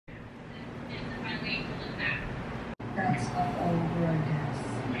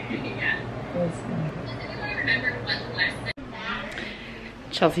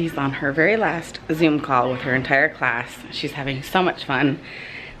Chelsea's on her very last Zoom call with her entire class. She's having so much fun.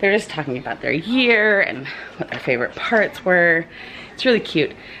 They're just talking about their year and what their favorite parts were. It's really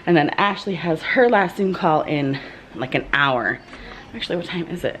cute. And then Ashley has her last Zoom call in like an hour. Actually, what time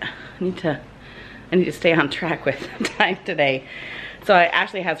is it? I need to stay on track with time today. So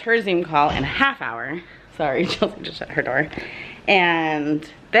Ashley has her Zoom call in a half hour. Sorry, Chelsea just shut her door. And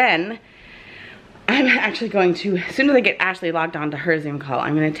then I'm actually going to, as soon as I get Ashley logged on to her Zoom call,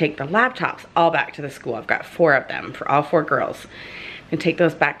 I'm gonna take the laptops all back to the school. I've got 4 of them for all 4 girls. And take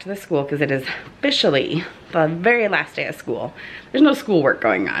those back to the school because it is officially the very last day of school. There's no schoolwork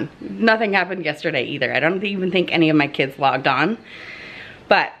going on. Nothing happened yesterday either. I don't even think any of my kids logged on.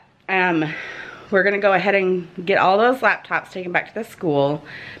 But we're gonna go ahead and get all those laptops taken back to the school.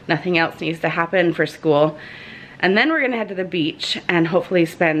 Nothing else needs to happen for school. And then we're gonna head to the beach and hopefully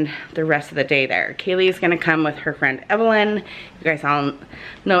spend the rest of the day there. Kaylee's gonna come with her friend Evelyn. You guys all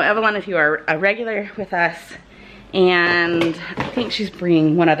know Evelyn if you are a regular with us. And I think she's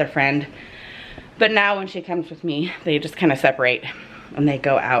bringing one other friend. But now when she comes with me, they just kind of separate and they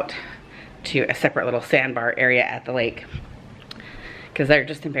go out to a separate little sandbar area at the lake because they're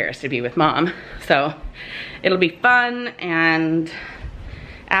just embarrassed to be with mom. So it'll be fun, and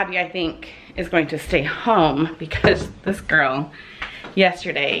Abby, I think, is going to stay home because this girl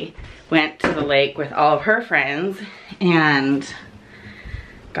yesterday went to the lake with all of her friends and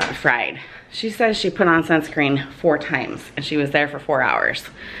got fried. She says she put on sunscreen 4 times and she was there for 4 hours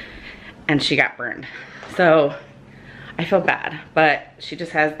and she got burned. So I feel bad, but she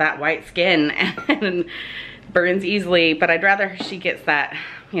just has that white skin and burns easily. But I'd rather she gets that,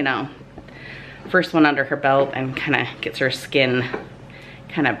 you know, first one under her belt and kind of gets her skin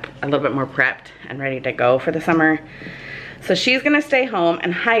kind of a little bit more prepped and ready to go for the summer. So she's gonna stay home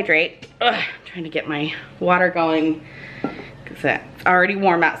and hydrate. Ugh, I'm trying to get my water going because it's already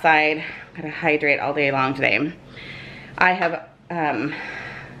warm outside. Gotta hydrate all day long today. I have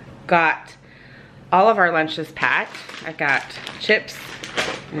got all of our lunches packed. I got chips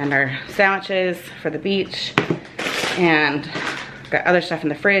and our sandwiches for the beach, and got other stuff in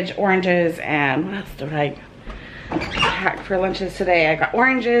the fridge, oranges, and what else did I pack for lunches today? I got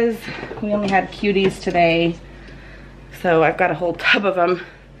oranges. We only had cuties today, so I've got a whole tub of them.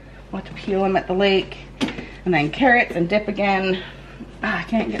 I'll have to peel them at the lake. And then carrots and dip again. I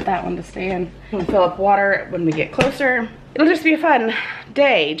can't get that one to stay in. We'll fill up water when we get closer. It'll just be a fun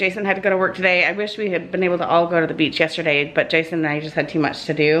day. Jason had to go to work today. I wish we had been able to all go to the beach yesterday, but Jason and I just had too much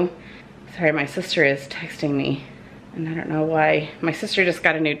to do. Sorry, my sister is texting me, and I don't know why. My sister just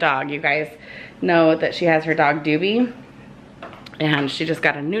got a new dog. You guys know that she has her dog Doobie, and she just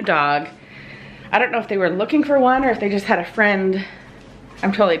got a new dog. I don't know if they were looking for one or if they just had a friend.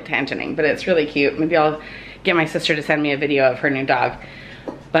 I'm totally tangenting, but it's really cute. Maybe I'll get my sister to send me a video of her new dog.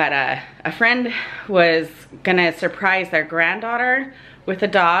 But a friend was gonna surprise their granddaughter with a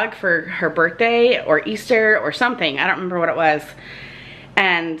dog for her birthday or Easter or something. I don't remember what it was.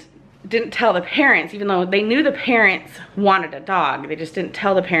 And didn't tell the parents, even though they knew the parents wanted a dog. They just didn't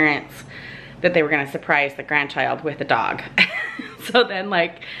tell the parents that they were gonna surprise the grandchild with a dog. So then,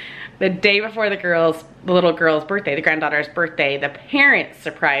 like, the day before the little girl's birthday, the granddaughter's birthday, the parents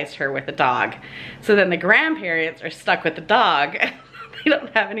surprised her with a dog. So then the grandparents are stuck with the dog. They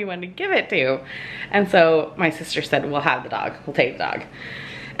don't have anyone to give it to. And so my sister said, we'll have the dog, we'll take the dog.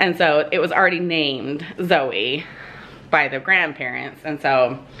 And so it was already named Zoe by the grandparents. And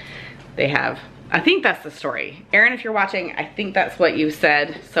so they have, I think that's the story. Erin, if you're watching, I think that's what you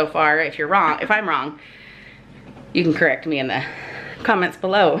said so far. If you're wrong, if I'm wrong, you can correct me in the comments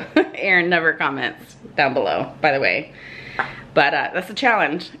below. Erin never comments down below, by the way. But that's a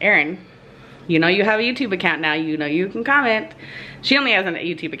challenge. Erin, you know you have a YouTube account now. You know you can comment. She only has a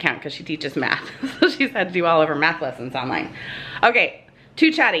YouTube account because she teaches math. So she's had to do all of her math lessons online. Okay,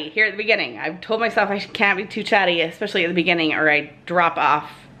 too chatty here at the beginning. I've told myself I can't be too chatty, especially at the beginning, or I drop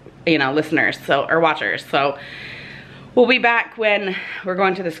off, you know, listeners, so, or watchers. So we'll be back when we're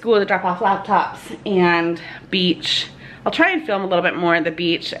going to the school to drop off laptops and beach. I'll try and film a little bit more at the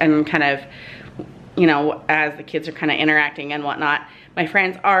beach and kind of, you know, as the kids are kind of interacting and whatnot. My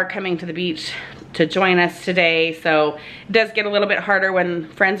friends are coming to the beach to join us today, so it does get a little bit harder when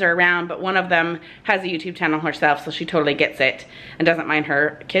friends are around, but one of them has a YouTube channel herself, so she totally gets it and doesn't mind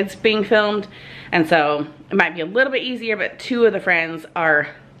her kids being filmed. And so it might be a little bit easier, but 2 of the friends are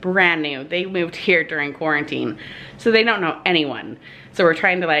brand new. They moved here during quarantine, so they don't know anyone. So we're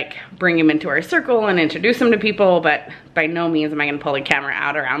trying to like bring them into our circle and introduce them to people, but by no means am I gonna pull the camera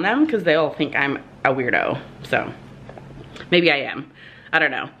out around them because they'll think I'm a weirdo. So maybe I am, I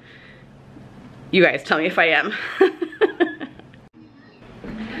don't know. You guys tell me if I am.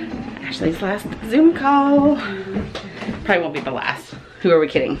 Ashley's last Zoom call. Probably won't be the last. Who are we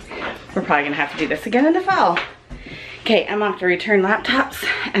kidding? We're probably gonna have to do this again in the fall. Okay, I'm off to return laptops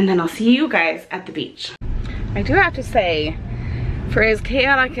and then I'll see you guys at the beach. I do have to say, for as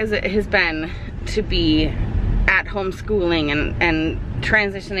chaotic as it has been to be at homeschooling and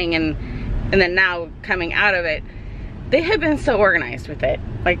transitioning and then now coming out of it, they have been so organized with it.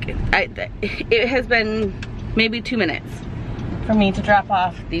 Like, it has been maybe 2 minutes for me to drop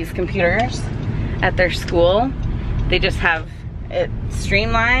off these computers at their school. They just have it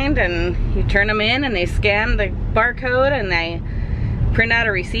streamlined and you turn them in and they scan the barcode and they print out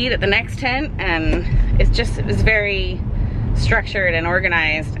a receipt at the next tent, and it was very structured and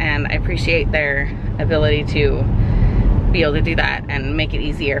organized, and I appreciate their ability to be able to do that and make it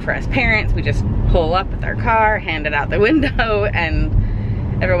easier for us parents. We just pull up with our car, hand it out the window, and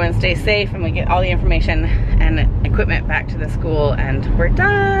everyone stays safe, and we get all the information and equipment back to the school, and we're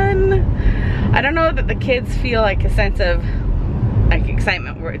done. I don't know that the kids feel like a sense of like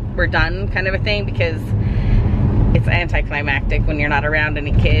excitement, we're done kind of a thing, because it's anticlimactic when you're not around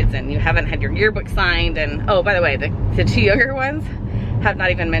any kids and you haven't had your yearbook signed. And oh, by the way, the 2 younger ones have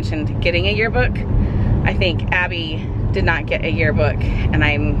not even mentioned getting a yearbook. I think Abby did not get a yearbook, and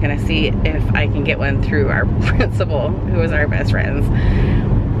I'm gonna see if I can get one through our principal, who is our best friends.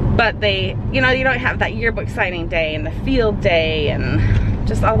 But they, you know, you don't have that yearbook signing day and the field day and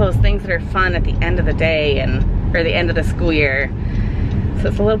just all those things that are fun at the end of the day or the end of the school year. So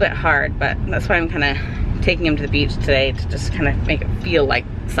it's a little bit hard, but that's why I'm kind of taking him to the beach today, to just kind of make it feel like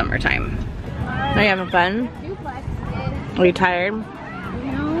summertime. Are you having fun? Are you tired? No.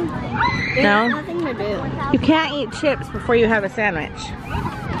 No? There's nothing to do. You can't eat chips before you have a sandwich.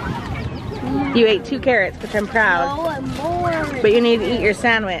 You ate 2 carrots, which I'm proud. No, I'm bored. But you need to eat your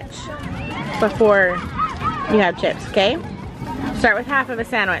sandwich before you have chips, okay? Start with half of a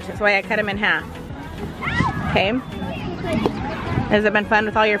sandwich. That's why I cut them in half. Okay? Has it been fun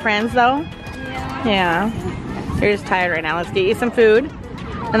with all your friends though? Yeah. You're just tired right now. Let's get you some food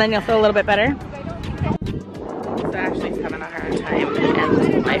and then you'll feel a little bit better. So Ashley's having a hard time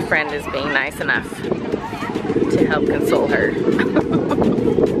and my friend is being nice enough to help console her. I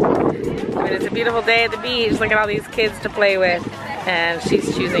mean, it's a beautiful day at the beach. Look at all these kids to play with, and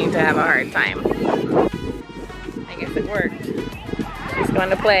she's choosing to have a hard time. I guess it worked. She's going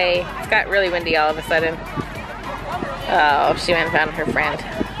to play. It's got really windy all of a sudden. Oh, she went and found her friend.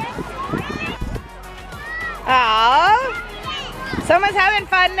 Aww. Someone's having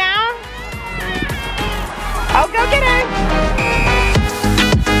fun now? Oh, go get her.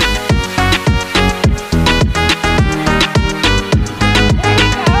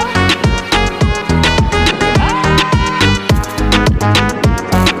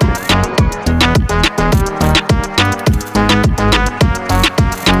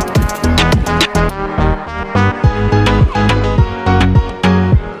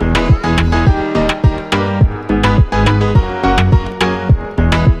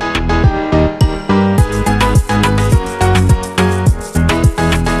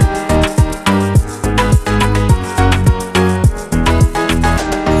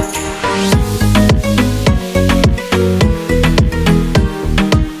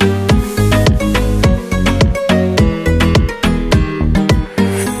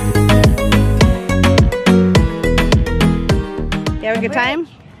 Good time?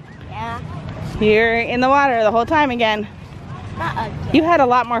 Yeah. You're in the water the whole time again. Not again. You had a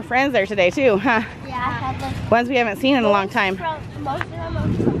lot more friends there today too, huh? Yeah, I had like Ones we haven't seen in a long time. Most of them are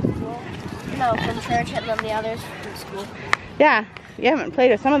from school. No, from church, and then the others from school. Yeah, you haven't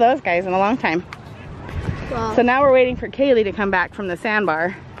played with some of those guys in a long time. Well, So now we're waiting for Kaylee to come back from the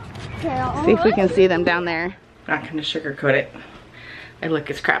sandbar. See if we can see them down there. Not gonna sugarcoat it. I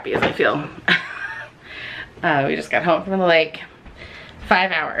look as crappy as I feel. We just got home from the lake.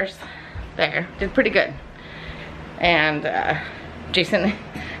 5 hours there. Did pretty good. And Jason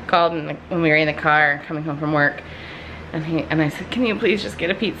called when we were in the car coming home from work, and I said, can you please just get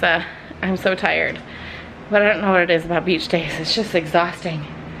a pizza? I'm so tired. But I don't know what it is about beach days. It's just exhausting.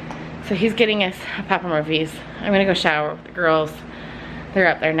 So he's getting us a Papa Murphy's. I'm gonna go shower with the girls. They're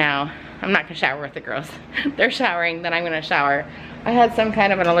up there now. I'm not gonna shower with the girls. They're showering, then I'm gonna shower. I had some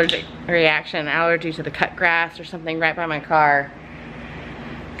kind of an allergic reaction, allergy to the cut grass or something right by my car.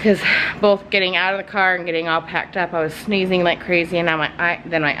 Because both getting out of the car and getting all packed up, I was sneezing like crazy, and now my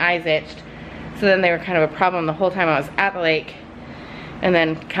eyes itched. So then they were kind of a problem the whole time I was at the lake. And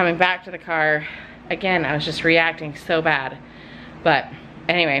then coming back to the car, again, I was just reacting so bad. But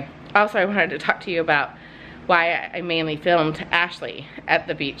anyway, also I wanted to talk to you about why I mainly filmed Ashley at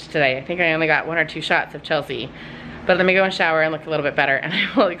the beach today. I think I only got 1 or 2 shots of Chelsea. But let me go and shower and look a little bit better, and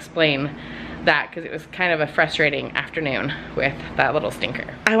I will explain that, because it was kind of a frustrating afternoon with that little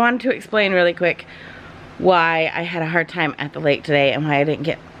stinker. I wanted to explain really quick why I had a hard time at the lake today and why I didn't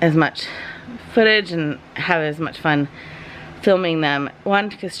get as much footage and have as much fun filming them. One,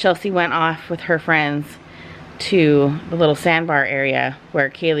 because Chelsea went off with her friends to the little sandbar area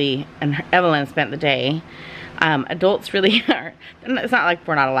where Kaylee and Evelyn spent the day. Adults really are, it's not like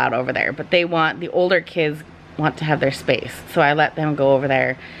we're not allowed over there, but the older kids want to have their space. So I let them go over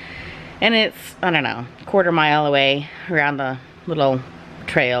there. And it's, I don't know, a quarter mile away around the little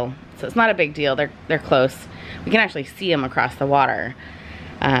trail. So it's not a big deal. They're close. We can actually see them across the water.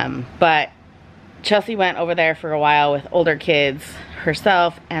 But Chelsea went over there for a while with older kids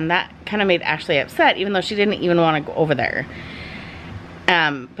herself, and that kind of made Ashley upset, even though she didn't even want to go over there.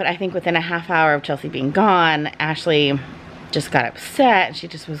 But I think within a half hour of Chelsea being gone, Ashley just got upset. She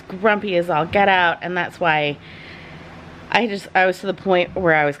just was grumpy as all get out, and that's why I was to the point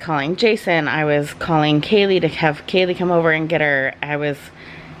where I was calling Jason. I was calling Kaylee to have Kaylee come over and get her. I was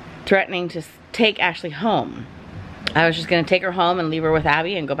threatening to take Ashley home. I was just gonna take her home and leave her with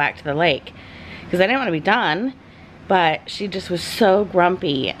Abby and go back to the lake, because I didn't want to be done, but she just was so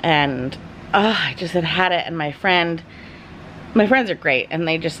grumpy, and I just had it. And my friends are great, and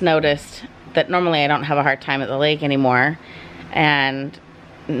they just noticed that normally I don't have a hard time at the lake anymore, and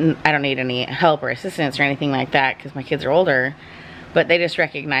I don't need any help or assistance or anything like that because my kids are older, but they just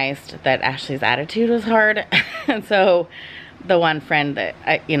recognized that Ashley's attitude was hard. And so the one friend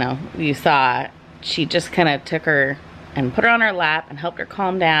that you saw, she just kind of took her and put her on her lap and helped her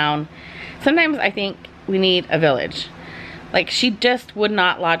calm down. Sometimes I think we need a village. Like, she just would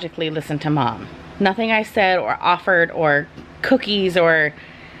not logically listen to Mom. Nothing I said or offered, or cookies or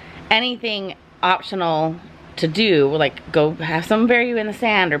anything optional to do, like go have someone bury you in the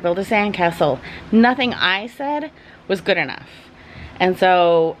sand or build a sandcastle. Nothing I said was good enough. And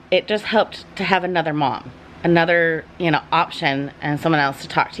so it just helped to have another mom, another, option, and someone else to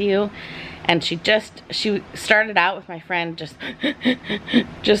talk to you. And she started out with my friend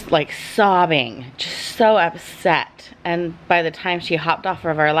just like sobbing, just so upset. And by the time she hopped off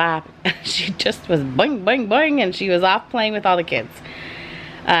of our lap, she just was boing, boing, boing, and she was off playing with all the kids.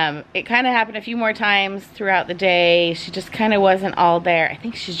 It kind of happened a few more times throughout the day. She just kind of wasn't all there. I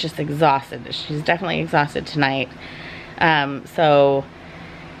think she's just exhausted. She's definitely exhausted tonight. So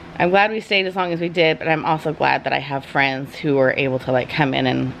I'm glad we stayed as long as we did, but I'm also glad that I have friends who were able to like come in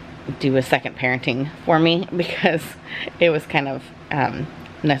and do a second parenting for me, because it was kind of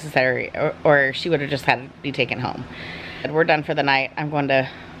necessary, or she would have just had to be taken home. We're done for the night. I'm going to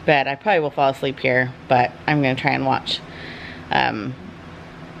bed. I probably will fall asleep here, but I'm going to try and watch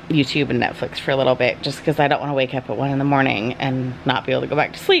YouTube and Netflix for a little bit, just because I don't want to wake up at 1 in the morning and not be able to go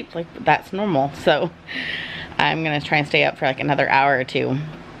back to sleep. Like, that's normal. So I'm going to try and stay up for like another hour or two,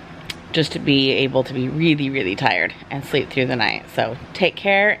 just to be able to be really, really tired and sleep through the night. So take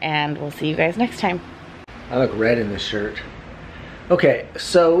care, and we'll see you guys next time. I look red in this shirt. Okay,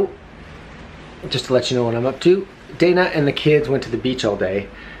 so just to let you know what I'm up to, Dayna and the kids went to the beach all day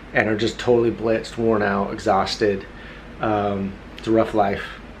and are just totally blitzed, worn out, exhausted. It's a rough life.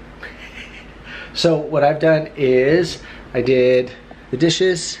 So what I've done is I did the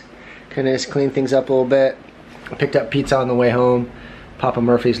dishes, kind of just cleaned things up a little bit. I picked up pizza on the way home. Papa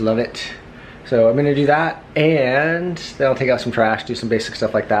Murphy's love it. So I'm gonna do that, and then I'll take out some trash, do some basic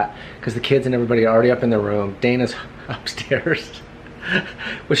stuff like that, because the kids and everybody are already up in their room. Dayna's upstairs,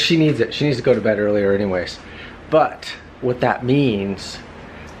 which she needs it. She needs to go to bed earlier anyways. But what that means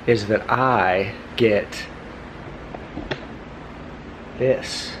is that I get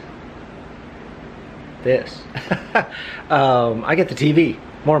this. I get the TV.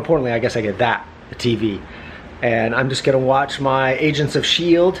 More importantly, I guess I get the TV. And I'm just gonna watch my Agents of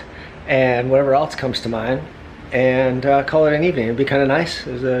S.H.I.E.L.D. and whatever else comes to mind, and call it an evening. It'd be kind of nice.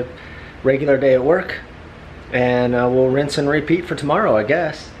 It was a regular day at work, and we'll rinse and repeat for tomorrow, I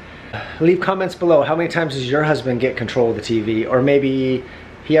guess. Leave comments below. How many times does your husband get control of the TV? Or maybe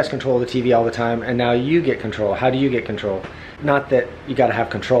he has control of the TV all the time, and now you get control. How do you get control? Not that you gotta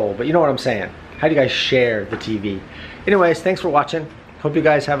have control, but you know what I'm saying. How do you guys share the TV? Anyways, thanks for watching. Hope you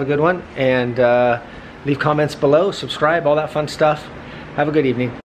guys have a good one, and leave comments below, subscribe, all that fun stuff. Have a good evening.